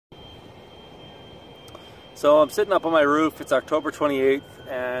So I'm sitting up on my roof. It's October 28th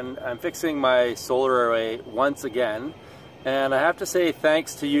and I'm fixing my solar array once again. And I have to say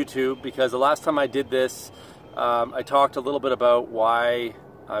thanks to YouTube, because the last time I did this, I talked a little bit about why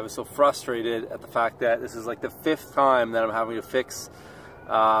I was so frustrated at the fact that this is like the 5th time that I'm having to fix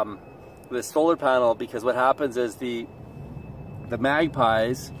this solar panel, because what happens is the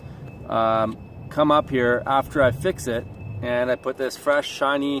magpies come up here after I fix it, and I put this fresh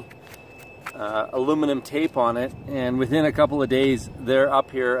shiny aluminum tape on it, and within a couple of days they're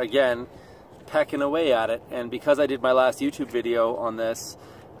up here again pecking away at it. And because I did my last YouTube video on this,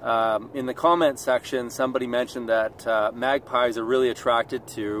 in the comment section somebody mentioned that magpies are really attracted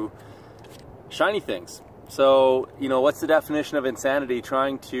to shiny things. So, you know, what's the definition of insanity?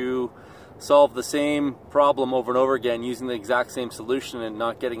 Trying to solve the same problem over and over again using the exact same solution and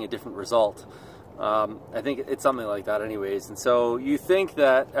not getting a different result. I think it's something like that anyways. And so you think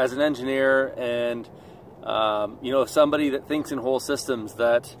that as an engineer and you know, somebody that thinks in whole systems,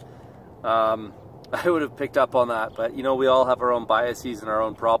 that I would have picked up on that, but you know, we all have our own biases and our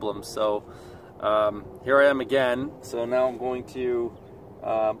own problems. So here I am again. So now I'm going to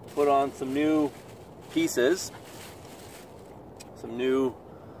put on some new pieces, some new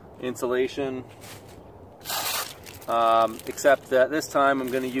insulation, except that this time I'm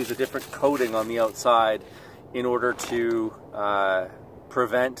going to use a different coating on the outside in order to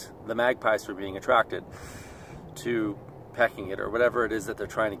prevent the magpies from being attracted to pecking it or whatever it is that they're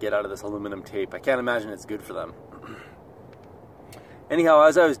trying to get out of this aluminum tape. I can't imagine it's good for them. Anyhow,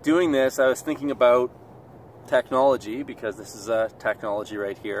 as I was doing this, I was thinking about technology, because this is a technology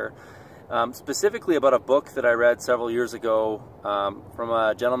right here. Specifically about a book that I read several years ago from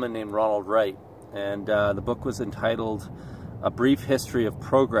a gentleman named Ronald Wright. And the book was entitled A Brief History of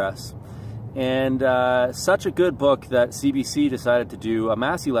Progress. And such a good book that CBC decided to do a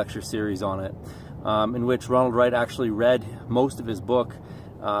Massey lecture series on it, in which Ronald Wright actually read most of his book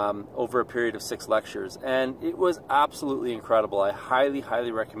over a period of 6 lectures. And it was absolutely incredible. I highly,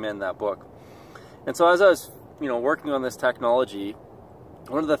 highly recommend that book. And so as I was, you know, working on this technology,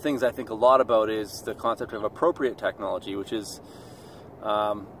 one of the things I think a lot about is the concept of appropriate technology, which is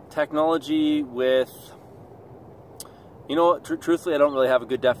technology with, you know, truthfully I don't really have a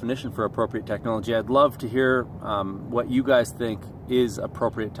good definition for appropriate technology. I'd love to hear what you guys think is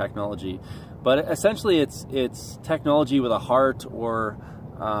appropriate technology. But essentially it's technology with a heart, or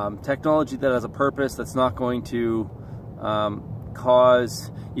technology that has a purpose, that's not going to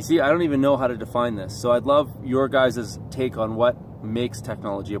cause, you see, I don't even know how to define this. So I'd love your guys' take on what makes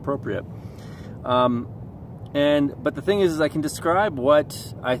technology appropriate. But the thing is I can describe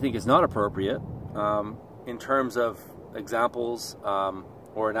what I think is not appropriate in terms of examples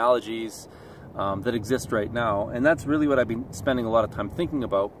or analogies that exist right now. And that's really what I've been spending a lot of time thinking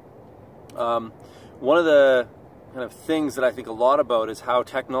about. One of the kind of things that I think a lot about is how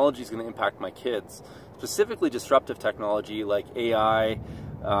technology is going to impact my kids, specifically disruptive technology like AI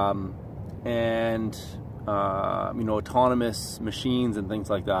and you know, autonomous machines and things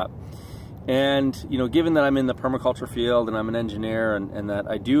like that. And you know, given that I'm in the permaculture field and I'm an engineer, and that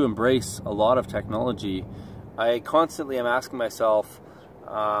I do embrace a lot of technology, I constantly am asking myself,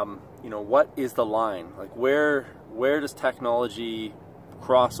 you know, what is the line? Like where does technology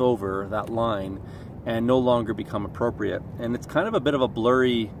cross over that line and no longer become appropriate? And it's kind of a bit of a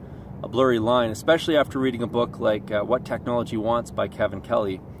blurry line, especially after reading a book like What Technology Wants by Kevin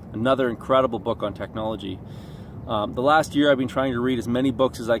Kelly, another incredible book on technology. The last year I've been trying to read as many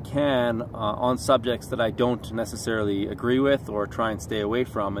books as I can on subjects that I don't necessarily agree with or try and stay away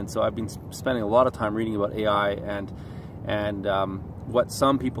from. And so I've been spending a lot of time reading about AI and what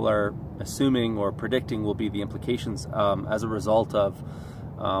some people are assuming or predicting will be the implications as a result of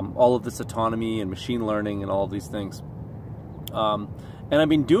all of this autonomy and machine learning and all of these things. And I've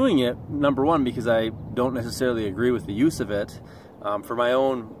been doing it, number one, because I don't necessarily agree with the use of it for my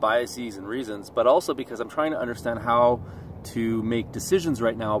own biases and reasons, but also because I'm trying to understand how to make decisions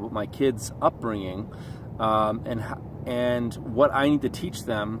right now about my kids' upbringing and what I need to teach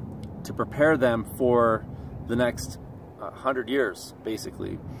them to prepare them for the next 100 years,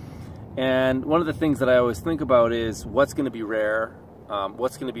 basically. And one of the things that I always think about is what's going to be rare,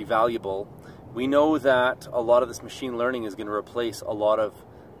 what's going to be valuable. We know that a lot of this machine learning is going to replace a lot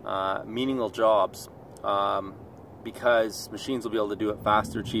of meaningless jobs because machines will be able to do it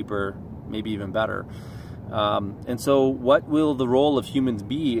faster, cheaper, maybe even better. And so what will the role of humans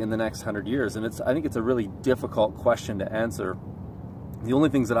be in the next 100 years? And I think it's a really difficult question to answer. The only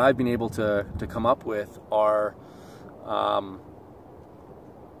things that I've been able to come up with are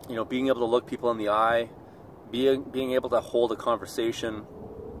you know, being able to look people in the eye, being able to hold a conversation,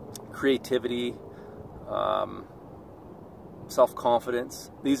 creativity,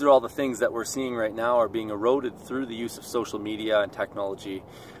 self-confidence. These are all the things that we're seeing right now are being eroded through the use of social media and technology.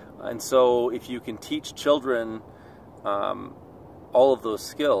 And so if you can teach children all of those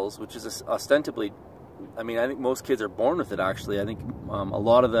skills, which is ostensibly, I mean, I think most kids are born with it actually. I think a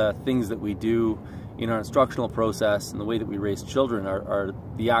lot of the things that we do in our instructional process and the way that we raise children are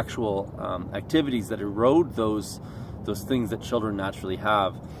the actual activities that erode those things that children naturally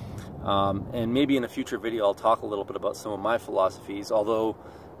have. And maybe in a future video I'll talk a little bit about some of my philosophies, although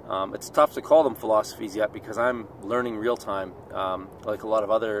it's tough to call them philosophies yet because I'm learning real time, like a lot of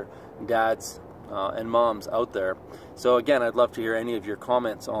other dads and moms out there. So again, I'd love to hear any of your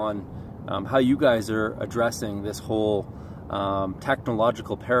comments on how you guys are addressing this whole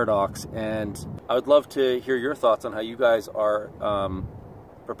technological paradox, and I would love to hear your thoughts on how you guys are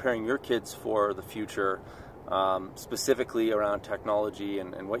preparing your kids for the future, specifically around technology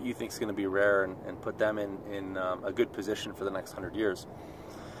and what you think is going to be rare and put them in a good position for the next 100 years.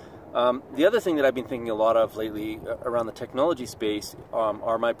 The other thing that I've been thinking a lot of lately around the technology space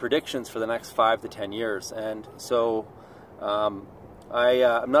are my predictions for the next 5 to 10 years. And so I'm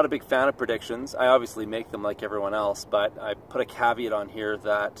not a big fan of predictions. I obviously make them like everyone else, but I put a caveat on here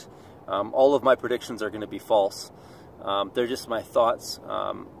that all of my predictions are going to be false. They're just my thoughts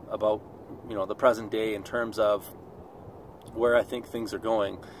about the present day in terms of where I think things are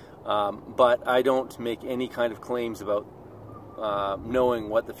going. But I don't make any kind of claims about knowing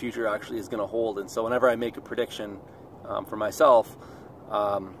what the future actually is going to hold. And so whenever I make a prediction for myself,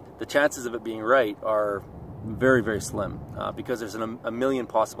 the chances of it being right are very, very slim because there's a million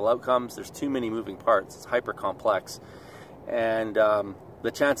possible outcomes. There's too many moving parts. It's hyper complex. And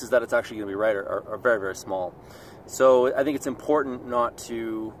the chances that it's actually going to be right are very, very small. So I think it's important not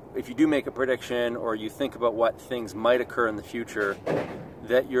to, if you do make a prediction or you think about what things might occur in the future,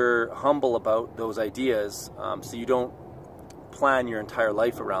 that you're humble about those ideas so you don't plan your entire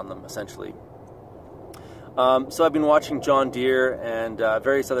life around them, essentially. So I've been watching John Deere and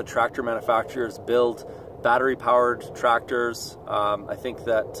various other tractor manufacturers build battery-powered tractors. I think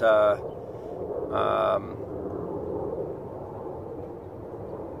that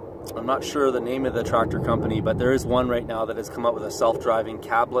I'm not sure the name of the tractor company, but there is one right now that has come up with a self-driving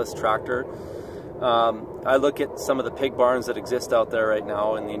cabless tractor. I look at some of the pig barns that exist out there right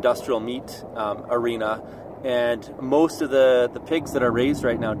now in the industrial meat arena, and most of the pigs that are raised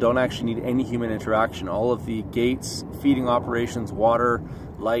right now don't actually need any human interaction. All of the gates, feeding operations, water,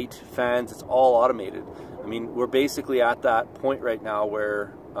 light, fans, it's all automated. I mean, we're basically at that point right now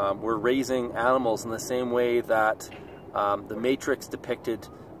where we're raising animals in the same way that the Matrix depicted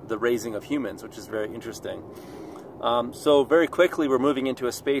the raising of humans, which is very interesting. So very quickly we're moving into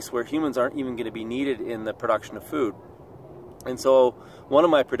a space where humans aren't even going to be needed in the production of food. And so one of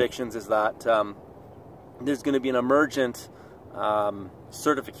my predictions is that there's going to be an emergent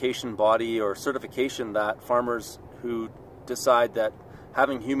certification body or certification that farmers who decide that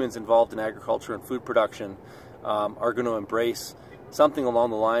having humans involved in agriculture and food production are going to embrace something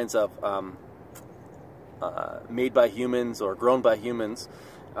along the lines of made by humans or grown by humans.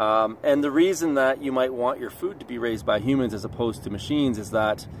 And the reason that you might want your food to be raised by humans as opposed to machines is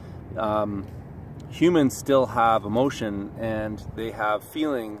that humans still have emotion and they have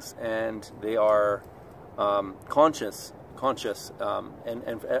feelings and they are conscious. And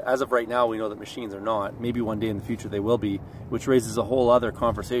as of right now, we know that machines are not. Maybe one day in the future they will be, which raises a whole other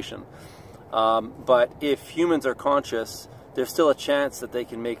conversation. But if humans are conscious, there's still a chance that they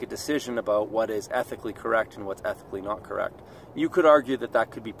can make a decision about what is ethically correct and what's ethically not correct. You could argue that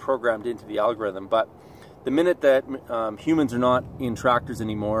that could be programmed into the algorithm, but the minute that humans are not in tractors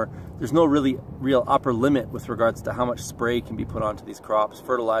anymore, there's no real upper limit with regards to how much spray can be put onto these crops,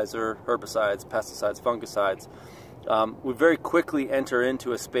 fertilizer, herbicides, pesticides, fungicides. We very quickly enter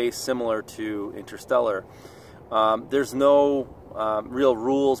into a space similar to Interstellar. There's no real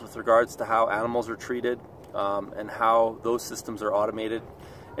rules with regards to how animals are treated and how those systems are automated.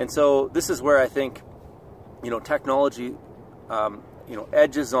 And so this is where I think, technology,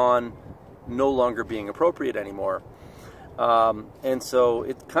 edges on no longer being appropriate anymore. And so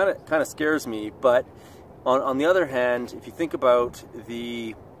it kind of scares me. But on the other hand, if you think about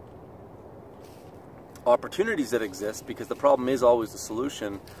the opportunities that exist, because the problem is always the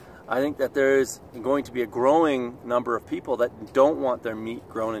solution, I think that there's going to be a growing number of people that don't want their meat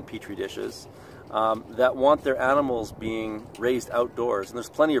grown in petri dishes, that want their animals being raised outdoors. And there's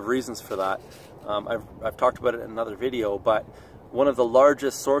plenty of reasons for that. I've talked about it in another video, but one of the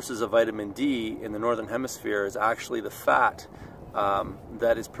largest sources of vitamin D in the Northern Hemisphere is actually the fat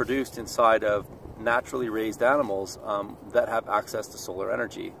that is produced inside of naturally raised animals that have access to solar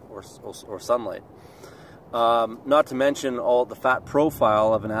energy or sunlight. Not to mention all the fat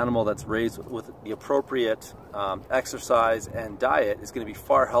profile of an animal that's raised with the appropriate exercise and diet is going to be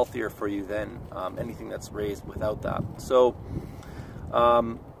far healthier for you than anything that's raised without that. So,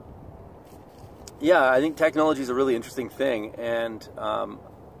 yeah, I think technology is a really interesting thing, and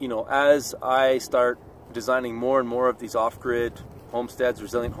you know, as I start designing more and more of these off-grid homesteads,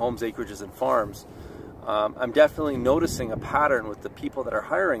 resilient homes, acreages, and farms, I'm definitely noticing a pattern with the people that are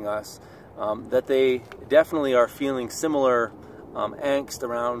hiring us, that they definitely are feeling similar angst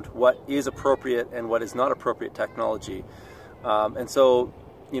around what is appropriate and what is not appropriate technology. And so,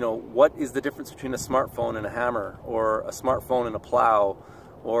 you know, what is the difference between a smartphone and a hammer, or a smartphone and a plow,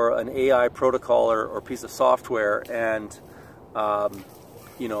 or an AI protocol or piece of software and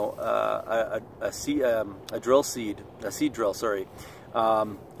you know, a seed drill, sorry.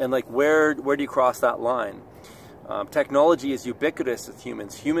 And like, where do you cross that line? Technology is ubiquitous with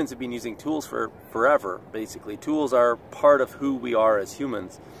humans. Humans have been using tools for forever, basically. Tools are part of who we are as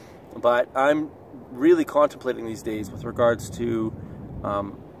humans. But I'm really contemplating these days with regards to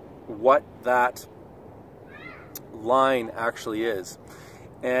what that line actually is.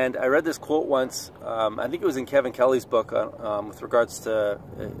 And I read this quote once, I think it was in Kevin Kelly's book, with regards to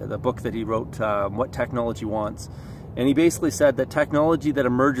the book that he wrote, What Technology Wants. And he basically said that technology that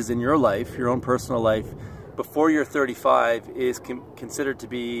emerges in your life, your own personal life, before you're 35 is considered to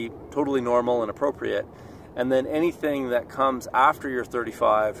be totally normal and appropriate. And then anything that comes after you're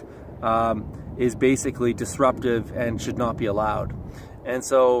 35 is basically disruptive and should not be allowed. And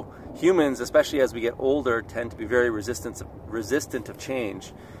so humans, especially as we get older, tend to be very resistant of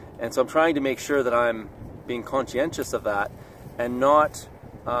change. And so I'm trying to make sure that I'm being conscientious of that and not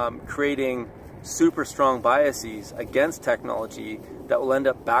creating super strong biases against technology that will end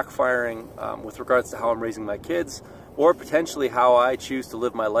up backfiring with regards to how I'm raising my kids, or potentially how I choose to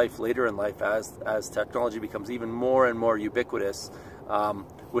live my life later in life as technology becomes even more and more ubiquitous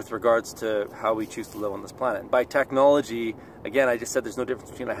with regards to how we choose to live on this planet. And by technology, again, I just said there's no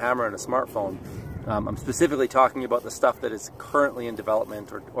difference between a hammer and a smartphone. I'm specifically talking about the stuff that is currently in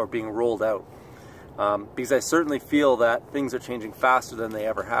development or being rolled out, because I certainly feel that things are changing faster than they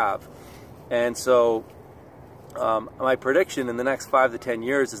ever have. And so my prediction in the next 5 to 10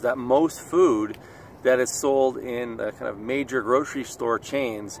 years is that most food that is sold in the kind of major grocery store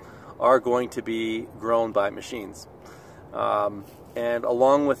chains are going to be grown by machines. And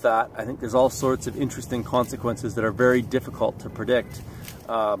along with that, I think there's all sorts of interesting consequences that are very difficult to predict,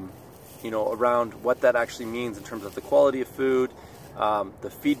 you know, around what that actually means in terms of the quality of food,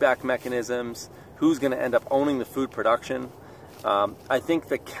 the feedback mechanisms, who's going to end up owning the food production. I think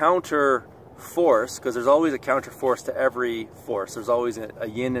the counter force, because there's always a counter force to every force, there's always a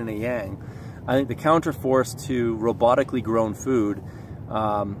yin and a yang. I think the counter force to robotically grown food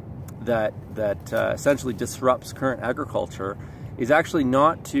that essentially disrupts current agriculture is actually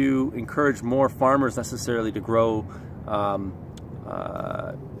not to encourage more farmers necessarily to grow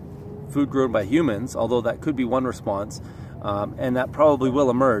food grown by humans, although that could be one response, and that probably will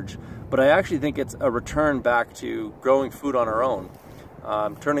emerge. But I actually think it's a return back to growing food on our own.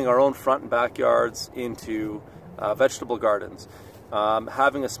 Turning our own front and backyards into vegetable gardens,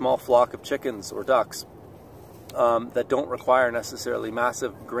 having a small flock of chickens or ducks that don't require necessarily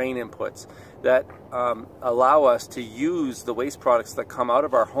massive grain inputs, that allow us to use the waste products that come out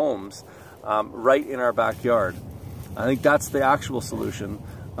of our homes right in our backyard. I think that's the actual solution.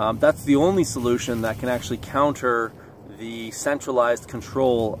 That's the only solution that can actually counter the centralized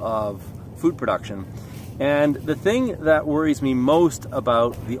control of food production. And the thing that worries me most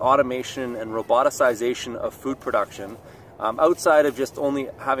about the automation and roboticization of food production, outside of just only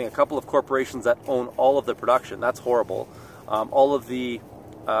having a couple of corporations that own all of the production, that's horrible. All of the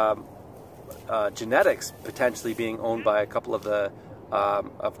genetics potentially being owned by a couple of the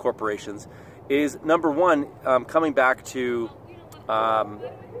corporations, is number one, coming back to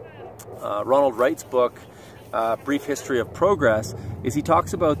Ronald Wright's book, Brief History of Progress, is he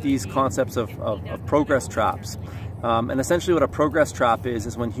talks about these concepts of progress traps. And essentially what a progress trap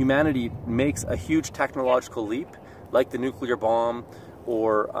is when humanity makes a huge technological leap, like the nuclear bomb,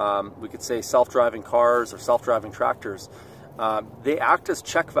 or we could say self-driving cars or self-driving tractors. They act as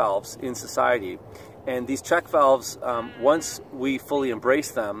check valves in society. And these check valves, once we fully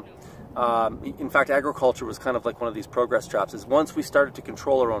embrace them, in fact, agriculture was kind of like one of these progress traps, is once we started to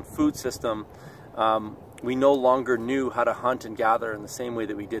control our own food system, we no longer knew how to hunt and gather in the same way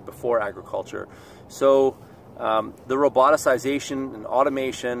that we did before agriculture. So the roboticization and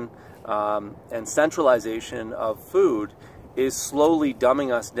automation and centralization of food is slowly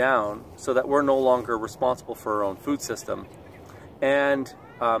dumbing us down so that we're no longer responsible for our own food system. And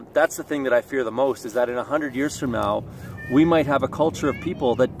That's the thing that I fear the most, is that in 100 years from now, we might have a culture of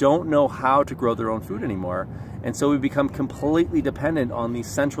people that don't know how to grow their own food anymore. And so we become completely dependent on these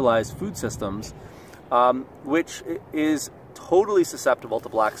centralized food systems, which is totally susceptible to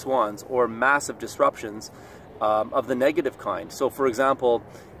black swans or massive disruptions of the negative kind. So for example,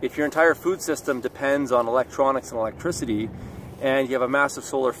 if your entire food system depends on electronics and electricity, and you have a massive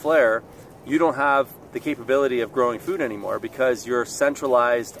solar flare, you don't have the capability of growing food anymore because your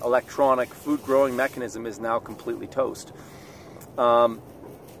centralized electronic food growing mechanism is now completely toast.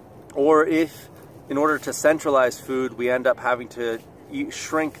 Or if, in order to centralize food, we end up having to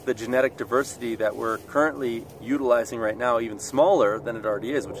shrink the genetic diversity that we're currently utilizing right now, even smaller than it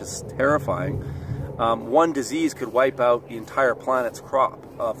already is, which is terrifying. One disease could wipe out the entire planet's crop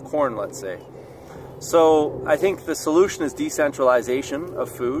of corn, let's say. So I think the solution is decentralization of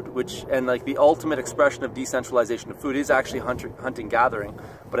food, and like the ultimate expression of decentralization of food is actually hunting gathering.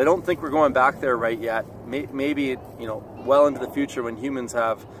 But I don't think we're going back there right yet. Maybe, well into the future when humans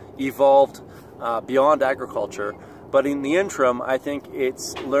have evolved beyond agriculture. But in the interim, I think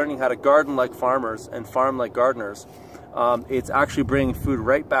it's learning how to garden like farmers and farm like gardeners. It's actually bringing food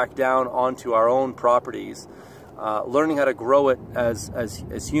right back down onto our own properties. Learning how to grow it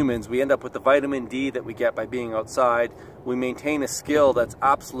as humans. We end up with the vitamin D that we get by being outside. We maintain a skill that's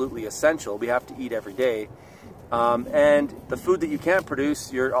absolutely essential. We have to eat every day. And the food that you can't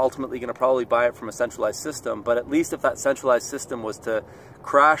produce, you're ultimately going to probably buy it from a centralized system. But at least if that centralized system was to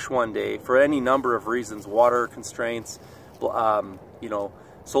crash one day for any number of reasons, water constraints,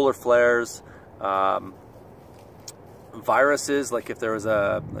 solar flares, viruses, like if there was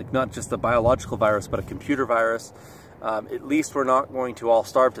not just a biological virus, but a computer virus, at least we're not going to all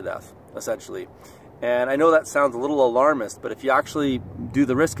starve to death, essentially. And I know that sounds a little alarmist, but if you actually do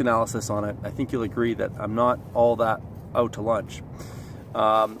the risk analysis on it, I think you'll agree that I'm not all that out to lunch.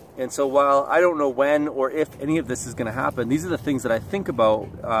 And so while I don't know when or if any of this is going to happen, these are the things that I think about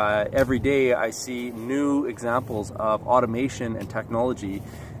every day. I see new examples of automation and technology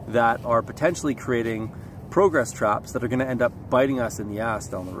that are potentially creating progress traps that are going to end up biting us in the ass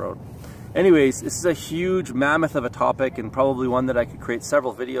down the road. Anyways, this is a huge mammoth of a topic and probably one that I could create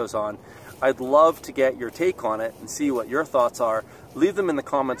several videos on. I'd love to get your take on it and see what your thoughts are. Leave them in the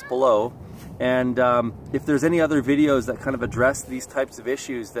comments below. And if there's any other videos that kind of address these types of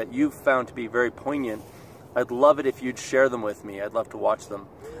issues that you've found to be very poignant, I'd love it if you'd share them with me. I'd love to watch them,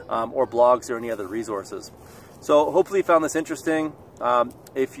 or blogs or any other resources. So hopefully you found this interesting.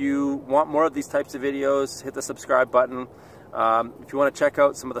 If you want more of these types of videos, hit the subscribe button. If you want to check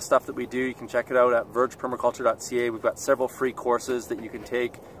out some of the stuff that we do, you can check it out at vergepermaculture.ca. We've got several free courses that you can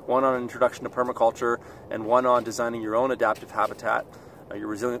take, one on introduction to permaculture and one on designing your own adaptive habitat, your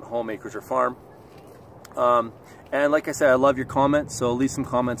resilient home, acreage, or farm. And like I said, I love your comments, so leave some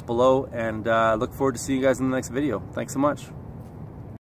comments below, and look forward to seeing you guys in the next video. Thanks so much.